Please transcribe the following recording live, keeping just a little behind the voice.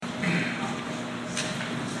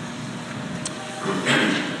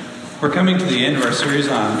We're coming to the end of our series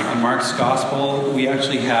on Mark's Gospel. We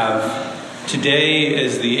actually have, today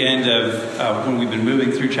is the end of when we've been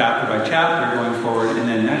moving through chapter by chapter going forward, and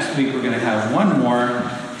then next week we're going to have one more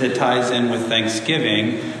that ties in with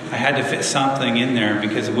Thanksgiving. I had to fit something in there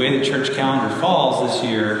because the way the church calendar falls this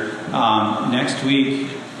year, next week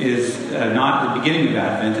is not the beginning of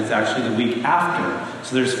Advent, it's actually the week after.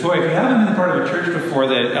 So if you haven't been part of a church before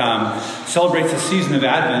that celebrates the season of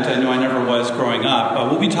Advent, I know I never was growing up,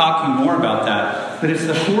 we'll be talking more about that. But it's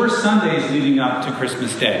the 4 Sundays leading up to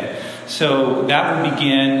Christmas Day. So that will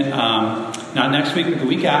begin not next week, but the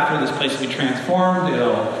week after. This place will be transformed.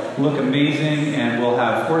 It'll look amazing, and we'll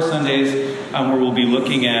have 4 Sundays where we'll be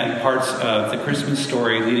looking at parts of the Christmas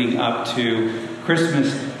story leading up to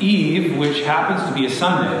Christmas Eve, which happens to be a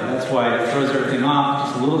Sunday. That's why it throws everything off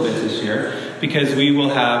just a little bit this year, because we will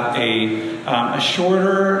have a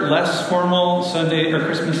shorter, less formal Sunday or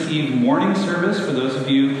Christmas Eve morning service for those of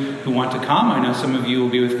you who want to come. I know some of you will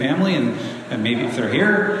be with family, and maybe if they're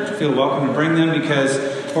here, feel welcome to bring them, because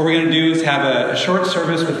what we're going to do is have a short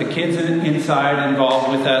service with the kids inside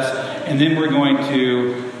involved with us, and then we're going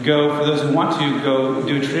to go, for those who want to, go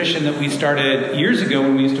do a tradition that we started years ago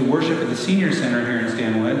when we used to worship at the Senior Center here in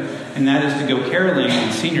Stanwood, and that is to go caroling in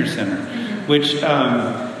the Senior Center, which,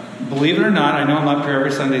 believe it or not, I know I'm up here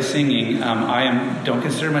every Sunday singing. Don't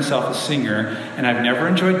consider myself a singer, and I've never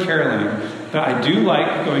enjoyed caroling, but I do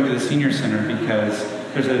like going to the Senior Center because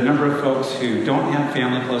there's a number of folks who don't have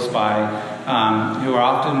family close by, who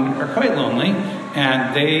are quite lonely,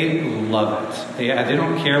 and they love it. They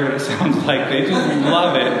don't care what it sounds like. They just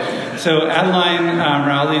love it. So Adeline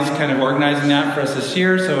Rowley's kind of organizing that for us this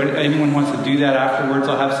year. So if anyone wants to do that afterwards,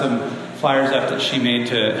 I'll have some flyers up that she made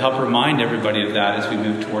to help remind everybody of that as we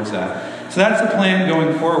move towards that. So that's the plan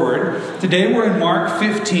going forward. Today we're in Mark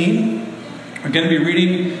 15. We're going to be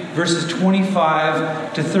reading verses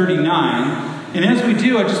 25 to 39. And as we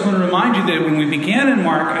do, I just want to remind you that when we began in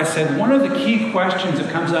Mark, I said one of the key questions that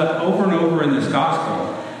comes up over and over in this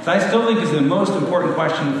gospel, that I still think is the most important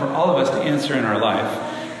question for all of us to answer in our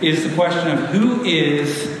life, is the question of who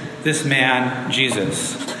is this man,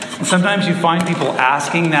 Jesus? And sometimes you find people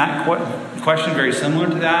asking that question very similar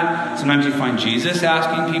to that. Sometimes you find Jesus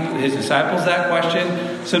asking his disciples that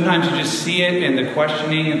question. Sometimes you just see it in the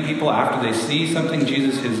questioning of people after they see something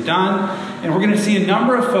Jesus has done. And we're going to see a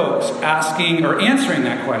number of folks asking or answering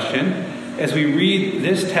that question as we read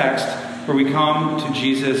this text where we come to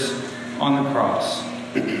Jesus on the cross.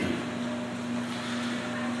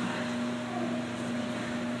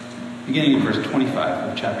 Beginning in verse 25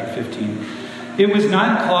 of chapter 15. It was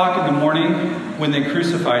 9 o'clock in the morning when they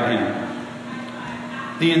crucified him.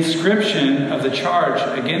 The inscription of the charge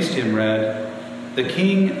against him read, "The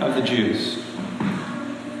King of the Jews."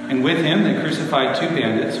 And with him they crucified 2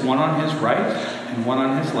 bandits, one on his right and one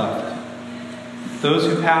on his left. Those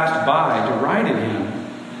who passed by derided him,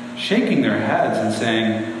 shaking their heads and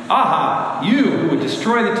saying, "Aha, you who would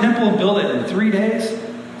destroy the temple and build it in 3 days,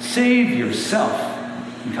 save yourself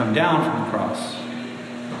and come down from the cross."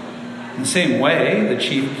 In the same way, the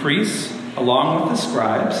chief priests, along with the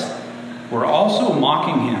scribes, were also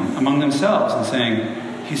mocking him among themselves and saying,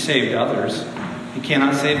 "He saved others. He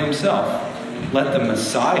cannot save himself. Let the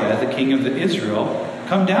Messiah, the King of Israel,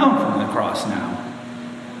 come down from the cross now,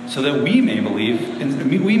 so that we may believe and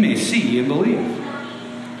we may see and believe."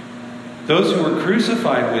 Those who were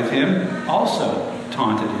crucified with him also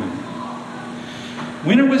taunted him.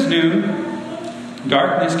 When it was noon,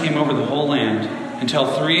 darkness came over the whole land until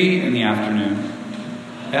 3 in the afternoon.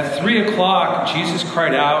 At 3 o'clock, Jesus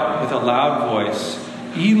cried out with a loud voice,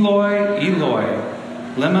 "Eloi, Eloi,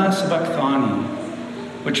 lema sabachthani,"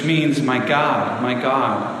 which means, my God,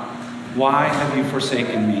 why have you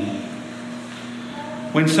forsaken me?"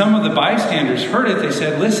 When some of the bystanders heard it, they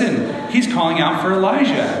said, "Listen, he's calling out for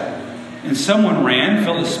Elijah." And someone ran,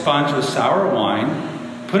 filled a sponge with sour wine,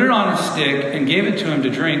 put it on a stick, and gave it to him to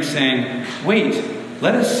drink, saying, "Wait,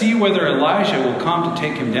 let us see whether Elijah will come to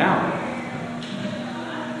take him down."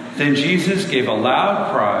 Then Jesus gave a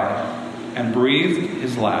loud cry and breathed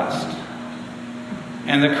his last.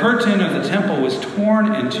 And the curtain of the temple was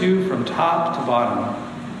torn in 2 from top to bottom.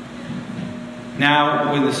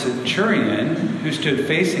 Now, when the centurion who stood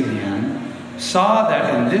facing him saw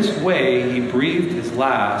that in this way he breathed his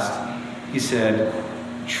last, he said,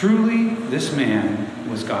 "Truly, this man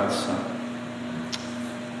was God's son."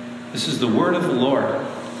 This is the word of the Lord.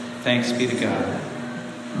 Thanks be to God.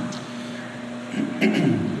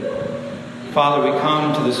 Father, we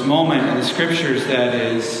come to this moment in the Scriptures that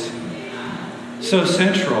is so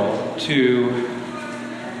central to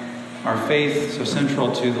our faith, so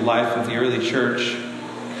central to the life of the early church.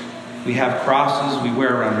 We have crosses we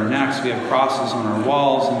wear around our necks. We have crosses on our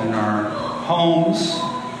walls and in our homes.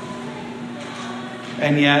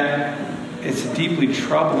 And yet, it's a deeply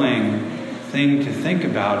troubling thing to think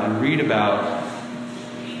about and read about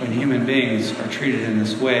when human beings are treated in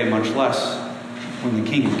this way, much less when the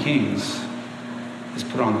King of Kings is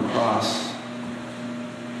put on the cross.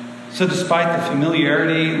 So despite the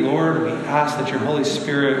familiarity, Lord, we ask that your Holy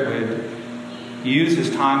Spirit would use this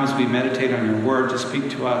time as we meditate on your word to speak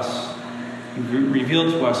to us and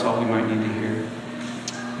reveal to us all we might need to hear.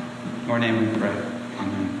 In your name we pray.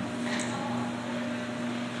 Amen.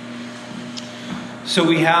 So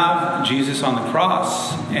we have Jesus on the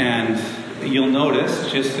cross, and you'll notice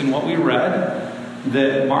just in what we read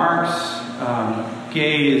that Mark's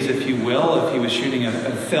gaze, if you will, if he was shooting a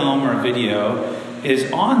film or a video,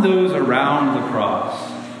 is on those around the cross.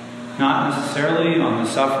 Not necessarily on the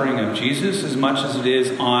suffering of Jesus as much as it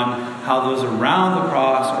is on how those around the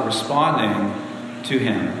cross are responding to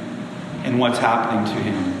him and what's happening to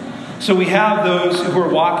him. So we have those who are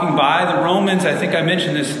walking by. The Romans, I think I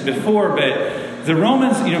mentioned this before, but the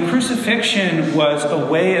Romans, crucifixion was a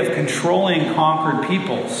way of controlling conquered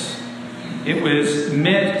peoples. It was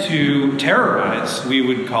meant to terrorize. We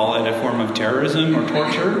would call it a form of terrorism or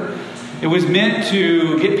torture. It was meant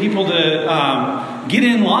to get people to get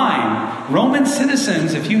in line. Roman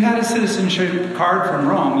citizens, if you had a citizenship card from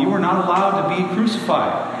Rome, you were not allowed to be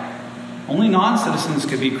crucified. Only non-citizens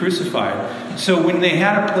could be crucified. So when they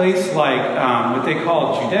had a place like what they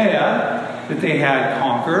called Judea, that they had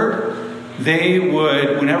conquered, they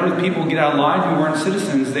would, whenever the people get out of line who weren't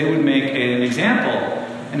citizens, they would make an example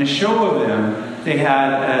and a show of them. They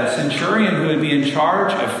had a centurion who would be in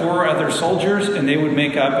charge of 4 other soldiers, and they would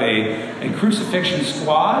make up a crucifixion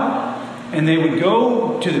squad, and they would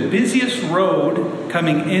go to the busiest road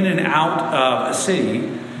coming in and out of a city,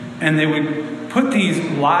 and they would put these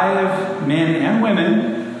live men and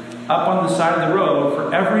women up on the side of the road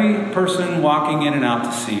for every person walking in and out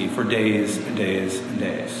to see for days and days and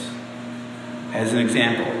days. As an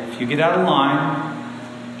example, if you get out of line,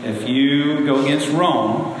 if you go against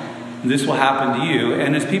Rome, this will happen to you.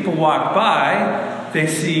 And as people walk by, they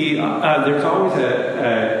see there's always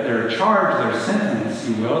their charge, their sentence,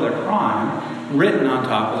 you will, their crime, written on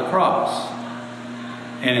top of the cross.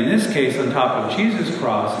 And in this case, on top of Jesus'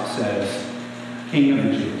 cross, it says, King of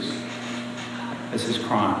the Jews. That's his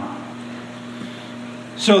crime.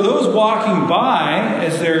 So those walking by,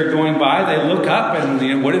 as they're going by, they look up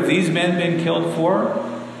and what have these men been killed for?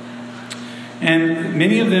 And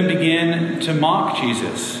many of them begin to mock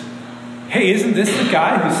Jesus. Hey, isn't this the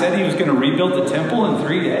guy who said he was going to rebuild the temple in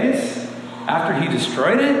 3 days after he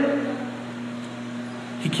destroyed it?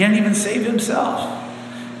 He can't even save himself.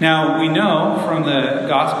 Now, we know from the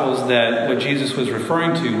Gospels that what Jesus was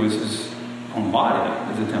referring to was his own body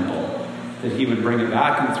as a temple, that he would bring it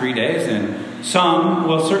back in 3 days. And some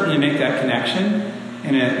will certainly make that connection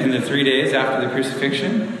in the 3 days after the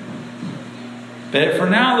crucifixion. But for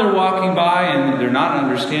now, they're walking by and they're not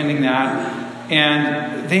understanding that.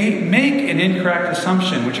 And they make an incorrect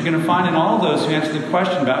assumption, which you're going to find in all those who answer the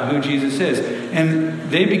question about who Jesus is. And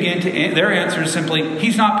they begin to, their answer is simply,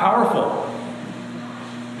 he's not powerful.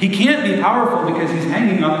 He can't be powerful because he's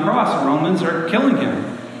hanging on the cross and Romans are killing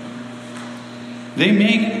him. They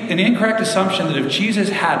make an incorrect assumption that if Jesus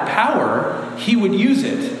had power, he would use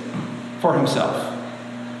it for himself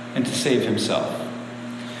and to save himself.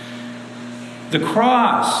 The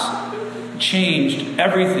cross changed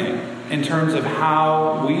everything in terms of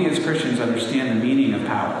how we as Christians understand the meaning of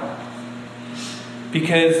power.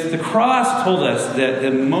 Because the cross told us that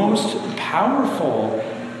the most powerful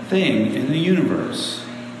thing in the universe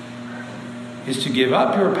is to give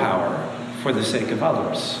up your power for the sake of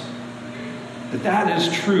others. That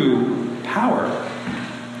is true power.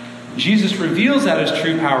 Jesus reveals that as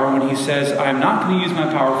true power when he says, I'm not going to use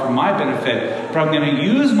my power for my benefit, but I'm going to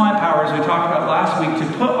use my power, as we talked about last week,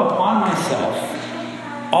 to put upon myself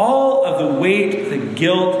all of the weight, the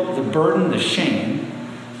guilt, the burden, the shame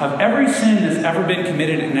of every sin that's ever been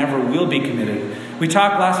committed and ever will be committed. We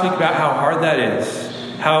talked last week about how hard that is,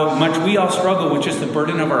 how much we all struggle with just the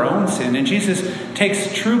burden of our own sin. And Jesus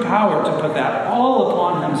takes true power to put that all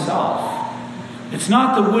upon himself. It's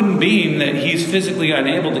not the wooden beam that he's physically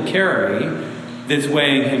unable to carry that's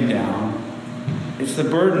weighing him down. It's the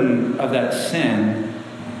burden of that sin,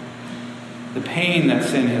 the pain that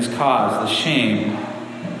sin has caused, the shame.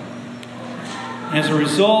 And as a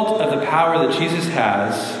result of the power that Jesus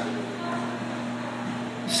has,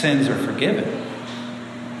 sins are forgiven.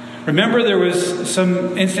 Remember, there was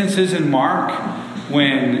some instances in Mark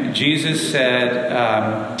when Jesus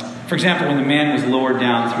said, For example, when the man was lowered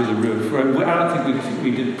down through the roof. I don't think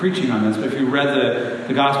we did preaching on this, but if you read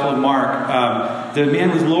the Gospel of Mark, the man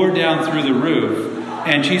was lowered down through the roof,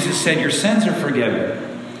 and Jesus said, "Your sins are forgiven."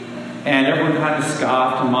 And everyone kind of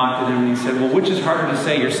scoffed and mocked at him, and he said, "Well, which is harder to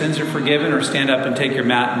say, your sins are forgiven, or stand up and take your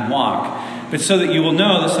mat and walk? But so that you will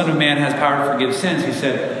know the Son of Man has power to forgive sins," he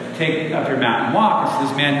said, "take up your mat and walk." And so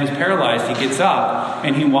this man who's paralyzed, he gets up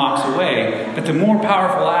and he walks away. But the more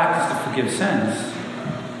powerful act is to forgive sins.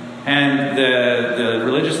 And the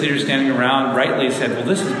religious leaders standing around rightly said, "Well,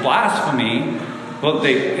 this is blasphemy." Well,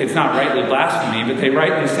 it's not rightly blasphemy, but they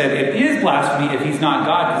rightly said it is blasphemy if he's not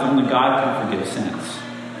God, because only God can forgive sins.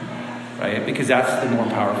 Right? Because that's the more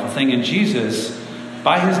powerful thing. And Jesus,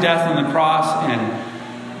 by his death on the cross, and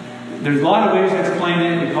there's a lot of ways to explain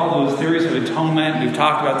it. We call those theories of atonement. We've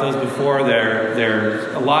talked about those before.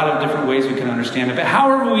 There's a lot of different ways we can understand it. But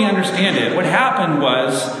however we understand it, what happened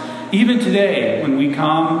was, even today, when we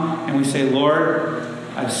come and we say, "Lord,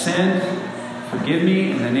 I've sinned, forgive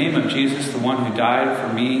me in the name of Jesus, the one who died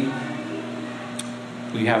for me,"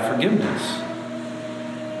 we have forgiveness.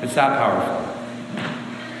 It's that powerful.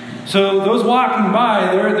 So those walking by,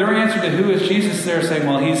 their answer to who is Jesus, they're saying,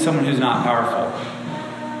 "Well, he's someone who's not powerful."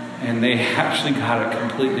 And they actually got it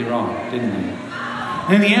completely wrong, didn't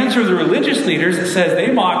they? And the answer of the religious leaders, it says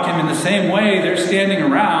they mocked him in the same way. They're standing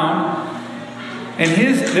around. And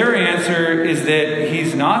their answer is that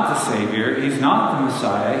he's not the Savior, he's not the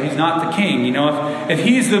Messiah, he's not the King. You know, if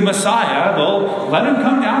he's the Messiah, well, let him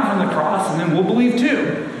come down from the cross and then we'll believe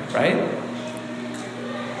too, right?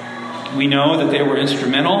 We know that they were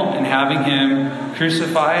instrumental in having him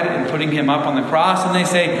crucified and putting him up on the cross. And they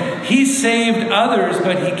say, he saved others,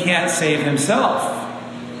 but he can't save himself.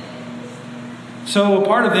 So a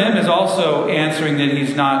part of them is also answering that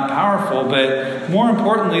he's not powerful, but more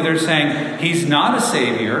importantly, they're saying he's not a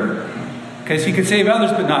savior, because he could save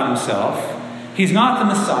others but not himself. He's not the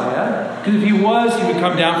Messiah, because if he was, he would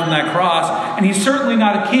come down from that cross. And he's certainly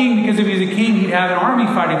not a king, because if he's a king, he'd have an army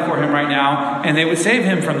fighting for him right now, and they would save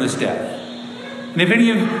him from this death. And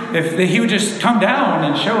if he would just come down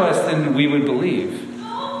and show us, then we would believe.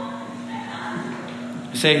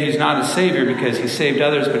 Say he's not a savior because he saved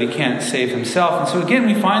others, but he can't save himself. And so again,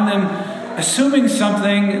 we find them assuming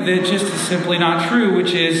something that just is simply not true,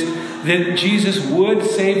 which is that Jesus would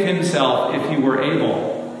save himself if he were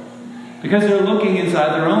able. Because they're looking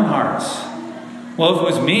inside their own hearts. Well, if it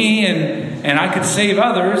was me and I could save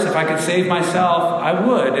others, if I could save myself, I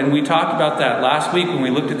would. And we talked about that last week when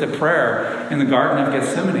we looked at the prayer in the Garden of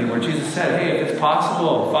Gethsemane, where Jesus said, "Hey, if it's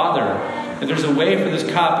possible, Father, if there's a way for this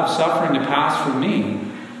cup of suffering to pass from me,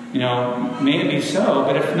 you know, may it be so.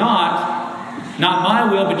 But if not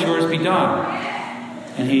my will, but yours be done."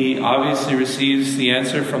 And he obviously receives the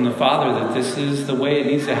answer from the Father that this is the way it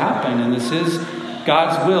needs to happen, and this is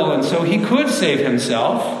God's will. And so he could save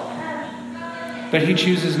himself, but he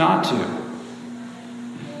chooses not to.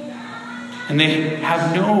 And they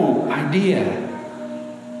have no idea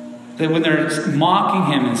that when they're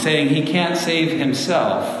mocking him and saying he can't save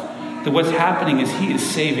himself, that what's happening is he is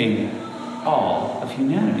saving all of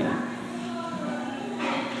humanity.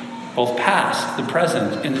 Both past, the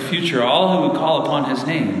present, and the future, all who would call upon his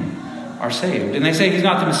name are saved. And they say he's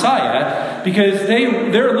not the Messiah because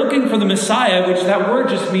they're looking for the Messiah, which that word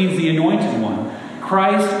just means the anointed one.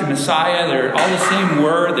 Christ and Messiah, they're all the same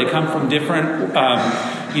word. They come from different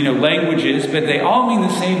languages, but they all mean the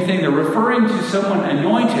same thing. They're referring to someone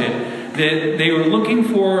anointed that they were looking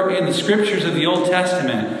for in the scriptures of the Old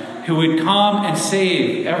Testament, who would come and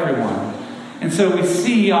save everyone. And so we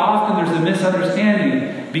see often there's a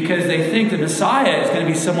misunderstanding because they think the Messiah is going to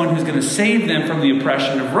be someone who's going to save them from the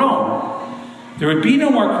oppression of Rome. There would be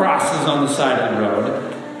no more crosses on the side of the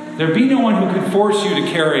road. There'd be no one who could force you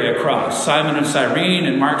to carry a cross. Simon of Cyrene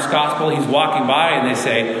in Mark's Gospel, he's walking by and they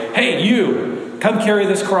say, "Hey, you, come carry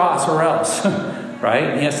this cross or else." Right?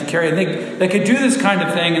 And he has to carry it. They could do this kind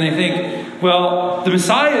of thing and they think, well, the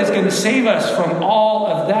Messiah is going to save us from all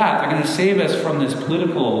of that. They're going to save us from this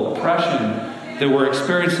political oppression that we're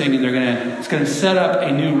experiencing, and it's going to set up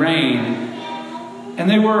a new reign. And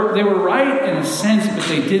they were right in a sense, but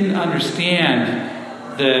they didn't understand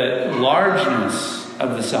the largeness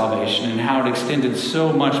of the salvation and how it extended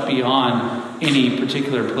so much beyond any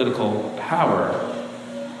particular political power.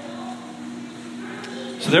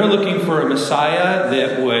 So they're looking for a Messiah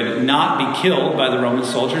that would not be killed by the Roman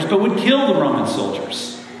soldiers, but would kill the Roman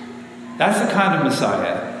soldiers. That's the kind of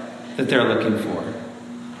Messiah that they're looking for.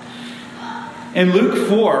 In Luke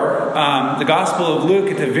 4, the Gospel of Luke,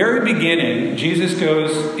 at the very beginning, Jesus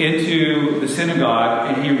goes into the synagogue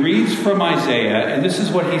and he reads from Isaiah, and this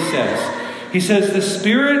is what he says. He says,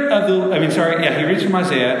 he reads from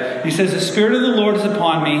Isaiah. He says, the Spirit of the Lord is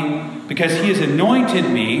upon me because he has anointed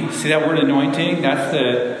me. See that word anointing? That's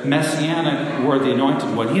the messianic word, the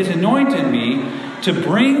anointed one. He has anointed me to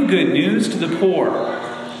bring good news to the poor.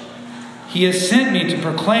 He has sent me to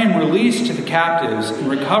proclaim release to the captives and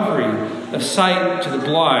recovery of sight to the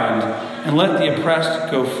blind, and let the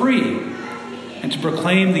oppressed go free, and to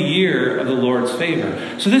proclaim the year of the Lord's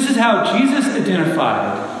favor. So this is how Jesus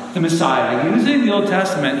identified the Messiah. Using the Old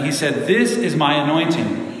Testament, he said, this is my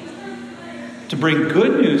anointing, to bring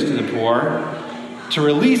good news to the poor, to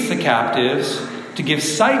release the captives, to give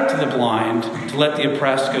sight to the blind, to let the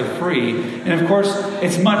oppressed go free. And of course,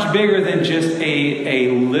 it's much bigger than just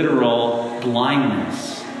a literal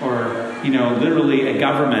blindness or, literally a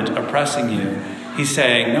government oppressing you. He's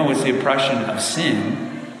saying, no, it's the oppression of sin.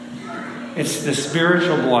 It's the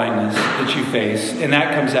spiritual blindness that you face, and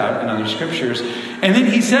that comes out in other scriptures. And then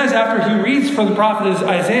he says, after he reads from the prophet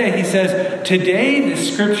Isaiah, he says, today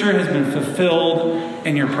this scripture has been fulfilled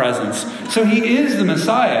in your presence. So he is the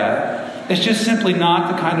Messiah. It's just simply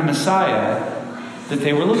not the kind of Messiah that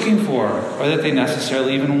they were looking for or that they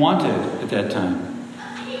necessarily even wanted at that time.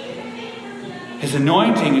 His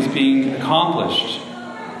anointing is being accomplished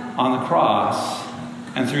on the cross,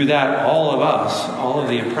 and through that, all of us, all of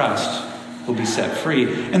the oppressed, will be set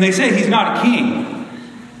free. And they say he's not a king.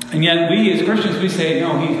 And yet we as Christians, we say,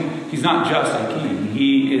 no, he's not just a king.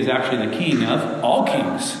 He is actually the king of all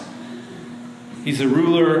kings. He's the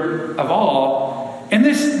ruler of all. And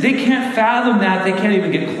they can't fathom that. They can't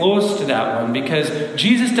even get close to that one because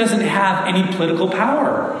Jesus doesn't have any political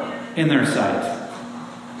power in their sight.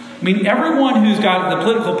 I mean, everyone who's got the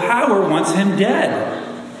political power wants him dead.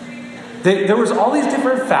 There was all these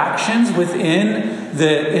different factions within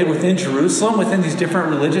Jerusalem, within these different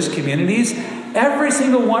religious communities. Every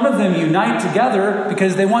single one of them unite together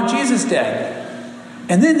because they want Jesus dead.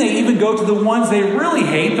 And then they even go to the ones they really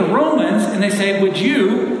hate, the Romans, and they say, would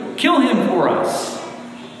you kill him for us?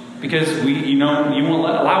 Because you won't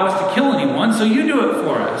allow us to kill anyone, so you do it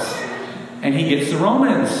for us. And he gets the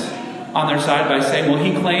Romans on their side by saying, well,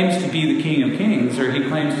 he claims to be the King of Kings, or he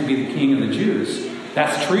claims to be the King of the Jews.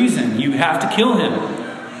 That's treason. You have to kill him.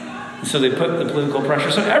 And so they put the political pressure.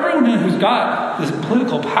 So everyone who's got this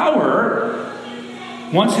political power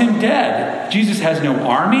wants him dead. Jesus has no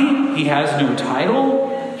army. He has no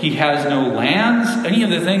title. He has no lands. Any of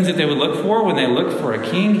the things that they would look for when they look for a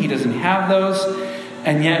king, he doesn't have those.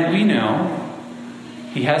 And yet we know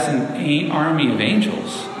he has an army of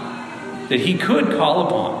angels that he could call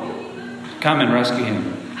upon to come and rescue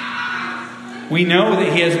him. We know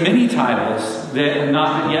that he has many titles that have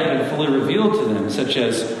not yet been fully revealed to them, such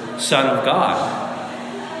as Son of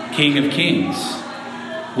God, King of Kings,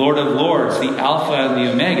 Lord of Lords, the Alpha and the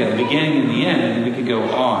Omega, the beginning and the end, and we could go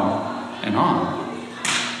on and on.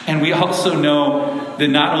 And we also know that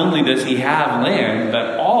not only does he have land,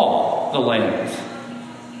 but all the land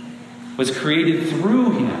was created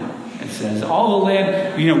through him. It says all the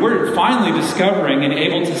land, we're finally discovering and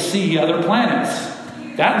able to see other planets.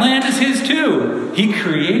 That land is his too. He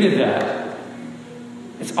created that.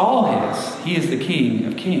 It's all his. He is the King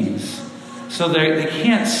of Kings. So they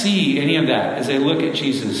can't see any of that as they look at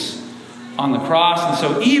Jesus on the cross. And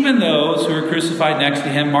so even those who are crucified next to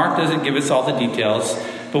him, Mark doesn't give us all the details,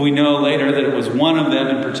 but we know later that it was one of them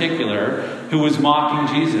in particular who was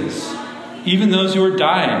mocking Jesus. Even those who are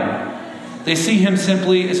dying, they see him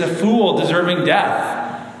simply as a fool deserving death.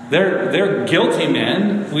 They're guilty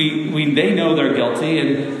men. They know they're guilty,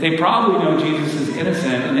 and they probably know Jesus is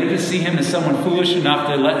innocent, and they just see him as someone foolish enough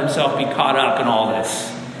to let himself be caught up in all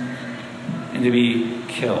this and to be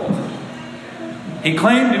killed. He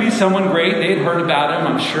claimed to be someone great. They had heard about him,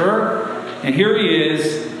 I'm sure. And here he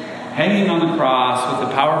is, hanging on the cross with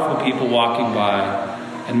the powerful people walking by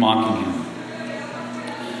and mocking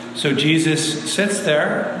him. So Jesus sits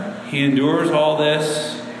there. He endures all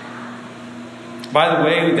this. By the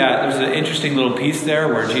way, there's an interesting little piece there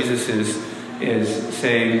where Jesus is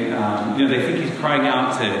saying, they think he's crying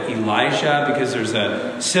out to Elijah because there's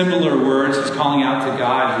a similar words. He's calling out to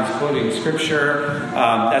God. He's quoting scripture.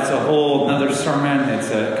 That's a whole another sermon.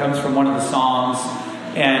 It comes from one of the Psalms.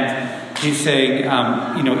 And he's saying,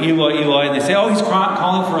 Eloi, Eloi. And they say, he's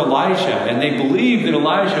calling for Elijah. And they believe that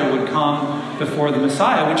Elijah would come before the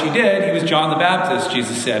Messiah, which he did. He was John the Baptist,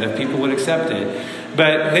 Jesus said, if people would accept it.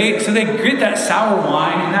 But they get that sour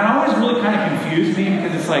wine, and that always really kind of confused me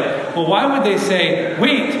because it's like, well, why would they say,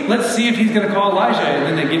 wait, let's see if he's going to call Elijah, and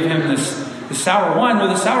then they give him this sour wine? Well,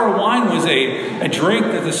 the sour wine was a drink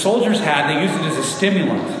that the soldiers had. They used it as a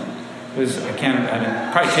stimulant.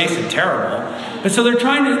 It probably tasted terrible. But so they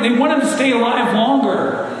want him to stay alive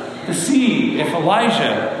longer. to see if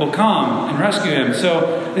Elijah will come and rescue him.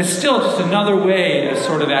 So it's still just another way of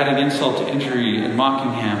sort of adding insult to injury and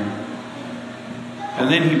mocking him. And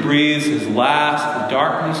then he breathes his last. The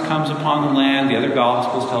darkness comes upon the land. The other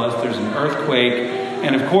Gospels tell us there's an earthquake.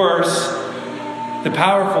 And of course, the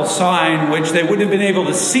powerful sign, which they wouldn't have been able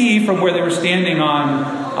to see from where they were standing on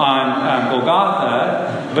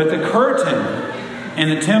Golgotha, but the curtain in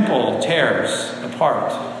the temple tears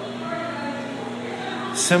apart,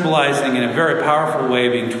 symbolizing in a very powerful way,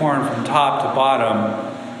 being torn from top to bottom,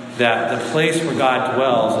 that the place where God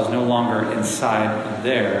dwells is no longer inside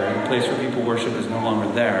there. The place where people worship is no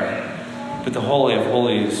longer there. But the Holy of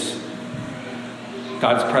Holies,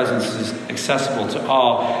 God's presence is accessible to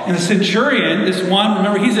all. And the centurion, this one,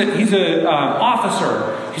 remember, he's a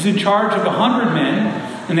officer. He's in charge of 100 men.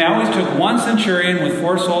 And they always took one centurion with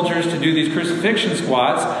 4 soldiers to do these crucifixion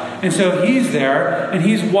squats. And so he's there, and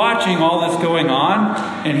he's watching all this going on.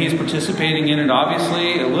 And he's participating in it,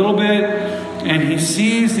 obviously, a little bit. And he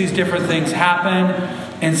sees these different things happen.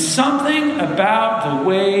 And something about the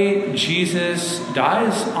way Jesus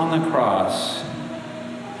dies on the cross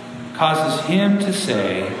causes him to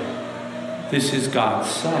say, "This is God's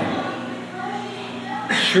Son."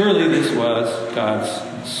 Surely this was God's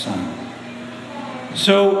Son.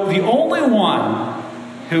 So the only one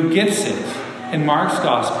who gets it in Mark's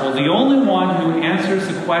Gospel, the only one who answers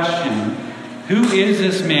the question, who is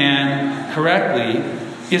this man, correctly,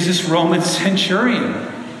 is this Roman centurion,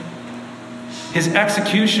 his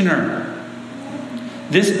executioner,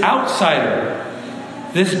 this outsider,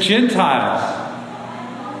 this Gentile,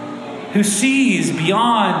 who sees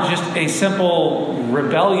beyond just a simple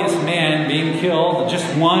rebellious man being killed, just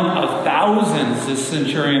one of thousands this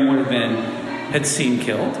centurion would have had seen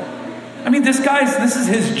killed. I mean, this is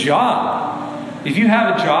his job. If you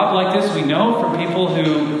have a job like this, we know from people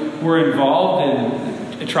who were involved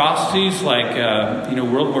in atrocities like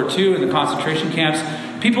World War II and the concentration camps,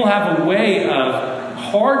 people have a way of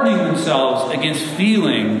hardening themselves against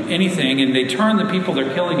feeling anything, and they turn the people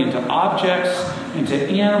they're killing into objects, into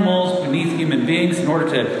animals beneath human beings in order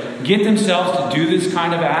to get themselves to do this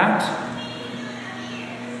kind of act.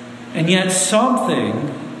 And yet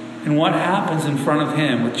something in what happens in front of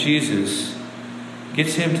him with Jesus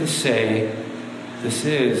gets him to say, "This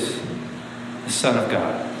is the Son of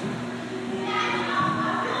God."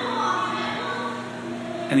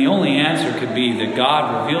 And the only answer could be that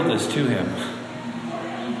God revealed this to him.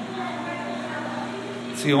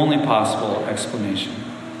 It's the only possible explanation.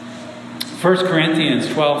 1 Corinthians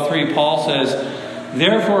 12:3, Paul says,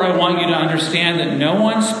 "Therefore I want you to understand that no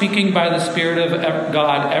one speaking by the Spirit of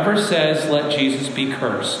God ever says, 'Let Jesus be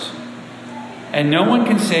cursed.' And no one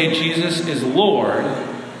can say Jesus is Lord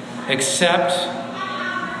except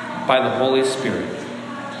by the Holy Spirit."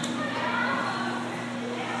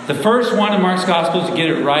 The first one in Mark's Gospel to get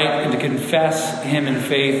it right and to confess him in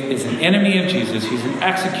faith is an enemy of Jesus. He's an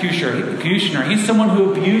executioner. He's someone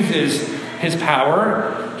who abuses his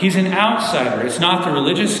power. He's an outsider. It's not the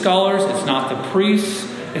religious scholars. It's not the priests.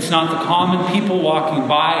 It's not the common people walking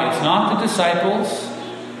by. It's not the disciples.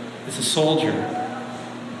 It's a soldier.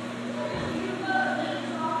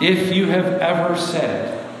 If you have ever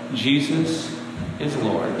said, "Jesus is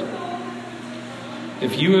Lord,"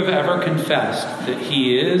 if you have ever confessed that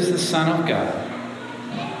he is the Son of God,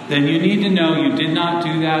 then you need to know you did not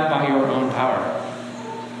do that by your own power.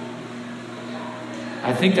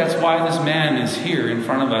 I think that's why this man is here in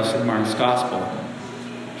front of us in Mark's Gospel.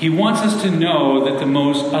 He wants us to know that the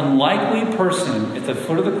most unlikely person at the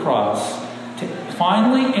foot of the cross to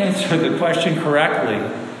finally answer the question correctly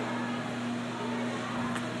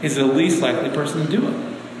is the least likely person to do it.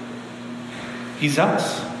 He's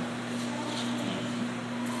us.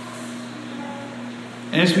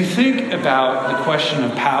 And as we think about the question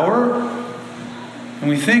of power, and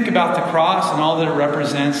we think about the cross and all that it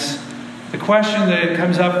represents, the question that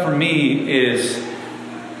comes up for me is,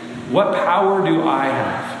 what power do I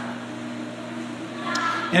have?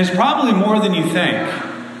 And it's probably more than you think.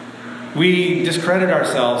 We discredit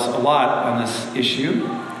ourselves a lot on this issue.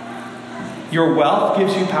 Your wealth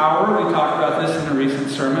gives you power. We talked about this in a recent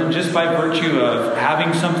sermon. Just by virtue of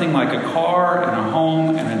having something like a car and a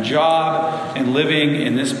home and a job and living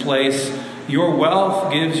in this place, your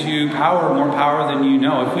wealth gives you power, more power than you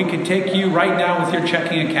know. If we could take you right now with your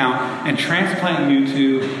checking account and transplant you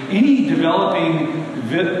to any developing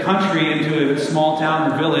country, into a small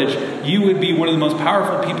town or village, you would be one of the most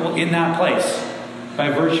powerful people in that place by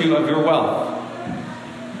virtue of your wealth.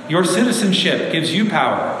 Your citizenship gives you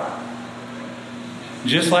power.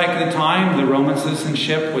 Just like at the time, the Roman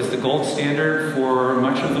citizenship was the gold standard for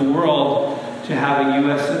much of the world to have a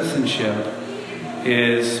U.S. citizenship.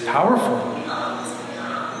 is powerful.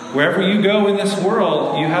 Wherever you go in this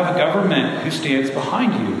world, you have a government who stands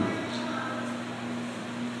behind you.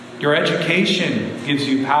 Your education gives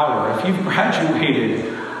you power. If you've graduated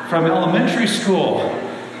from elementary school,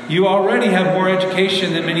 you already have more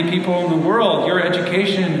education than many people in the world. Your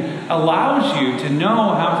education allows you to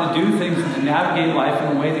know how to do things and to navigate life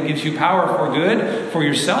in a way that gives you power for good for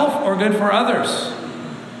yourself or good for others,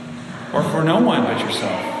 or for no one but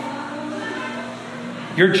yourself.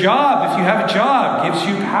 Your job, if you have a job, gives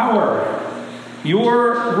you power.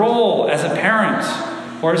 Your role as a parent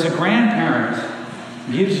or as a grandparent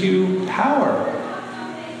gives you power.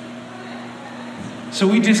 So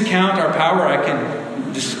we discount our power. I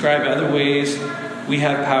can describe other ways we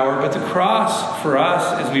have power. But the cross for us,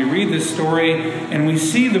 as we read this story and we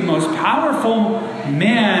see the most powerful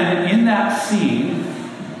man in that scene,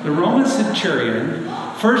 the Roman centurion,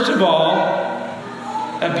 first of all,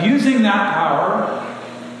 abusing that power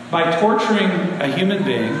by torturing a human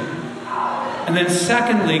being. And then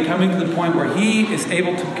secondly, coming to the point where he is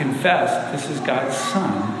able to confess this is God's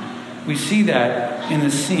Son. We see that in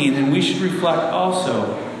the scene, and we should reflect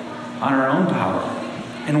also on our own power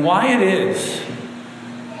and why it is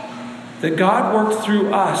that God worked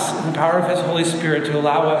through us in the power of His Holy Spirit to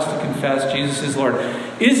allow us to confess Jesus is Lord.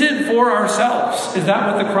 Is it for ourselves? Is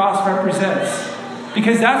that what the cross represents?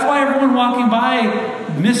 Because that's why everyone walking by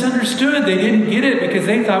misunderstood. They didn't get it because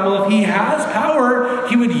they thought, well, if He has power,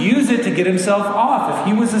 He would use it to get Himself off. If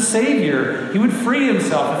He was a Savior, He would free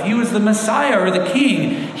Himself. If He was the Messiah or the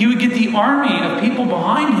King, He would get the army of people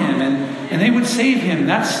behind Him and they would save Him.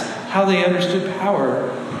 That's how they understood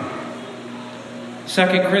power. 2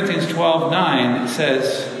 Corinthians 12:9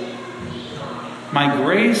 says, "My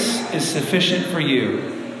grace is sufficient for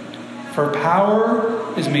you, for power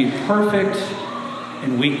is made perfect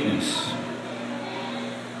in weakness.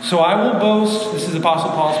 So I will boast," this is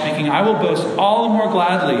Apostle Paul speaking, "I will boast all the more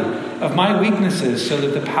gladly of my weaknesses so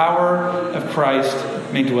that the power of Christ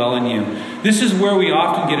may dwell in you." This is where we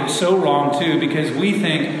often get it so wrong too, because we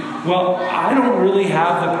think, well, I don't really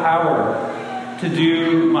have the power to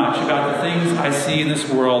do much about the things I see in this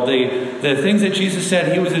world, the things that Jesus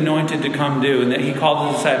said He was anointed to come do and that He called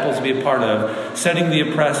His disciples to be a part of, setting the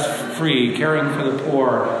oppressed free, caring for the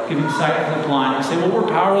poor, giving sight to the blind. I say, well, we're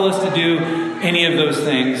powerless to do any of those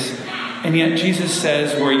things. And yet Jesus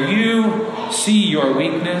says, where you see your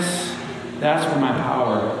weakness, that's where my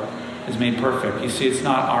power is made perfect. You see, it's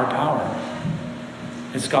not our power.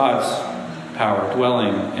 It's God's power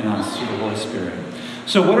dwelling in us through the Holy Spirit.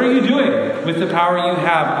 So what are you doing with the power you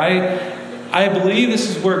have? I believe this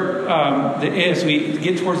is where, as we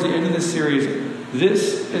get towards the end of this series,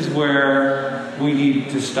 this is where we need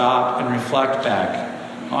to stop and reflect back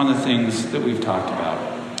on the things that we've talked about.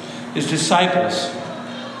 As disciples,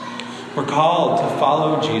 we're called to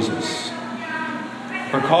follow Jesus.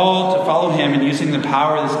 We're called to follow Him in using the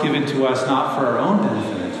power that's given to us, not for our own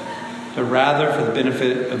benefit, but rather for the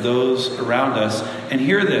benefit of those around us. And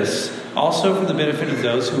hear this, also for the benefit of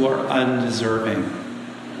those who are undeserving.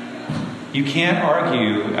 You can't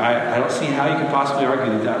argue, I don't see how you could possibly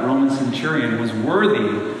argue that Roman centurion was worthy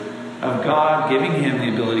of God giving him the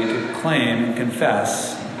ability to claim and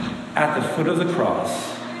confess at the foot of the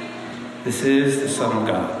cross, this is the Son of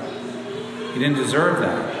God. He didn't deserve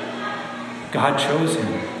that. God chose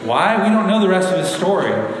him. Why? We don't know the rest of his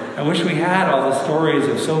story. I wish we had all the stories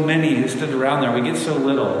of so many who stood around there. We get so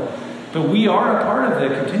little. But we are a part of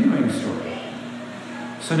the continuing story.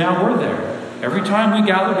 So now we're there. Every time we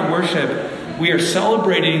gather to worship, we are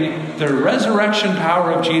celebrating the resurrection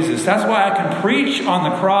power of Jesus. That's why I can preach on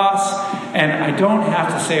the cross and I don't have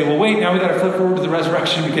to say, well, wait, now we got to flip forward to the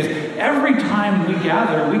resurrection, because every time we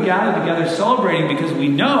gather together celebrating, because we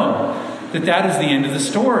know that that is the end of the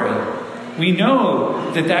story. We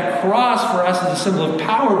know that that cross for us is a symbol of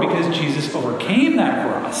power because Jesus overcame that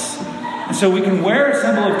cross. And so we can wear a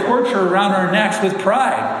symbol of torture around our necks with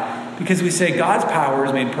pride because we say God's power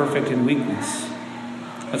is made perfect in weakness.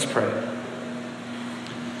 Let's pray.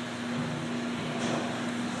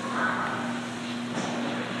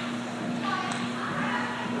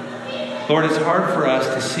 Lord, it's hard for us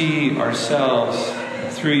to see ourselves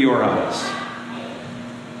through your eyes.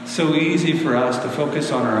 So easy for us to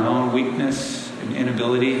focus on our own weakness and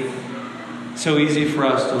inability. So easy for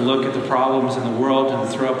us to look at the problems in the world and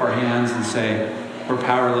throw up our hands and say, we're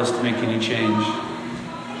powerless to make any change.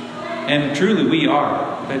 And truly we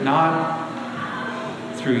are, but not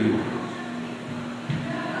through you.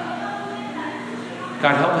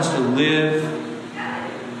 God, help us to live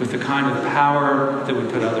with the kind of power that would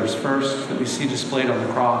put others first, that we see displayed on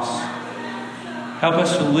the cross. Help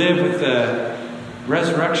us to live with the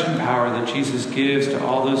resurrection power that Jesus gives to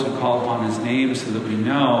all those who call upon his name, so that we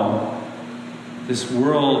know this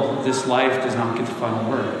world, this life does not get the final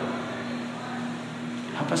word.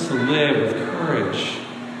 Help us to live with courage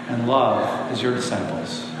and love as your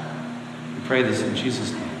disciples. We pray this in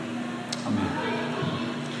Jesus' name. Amen.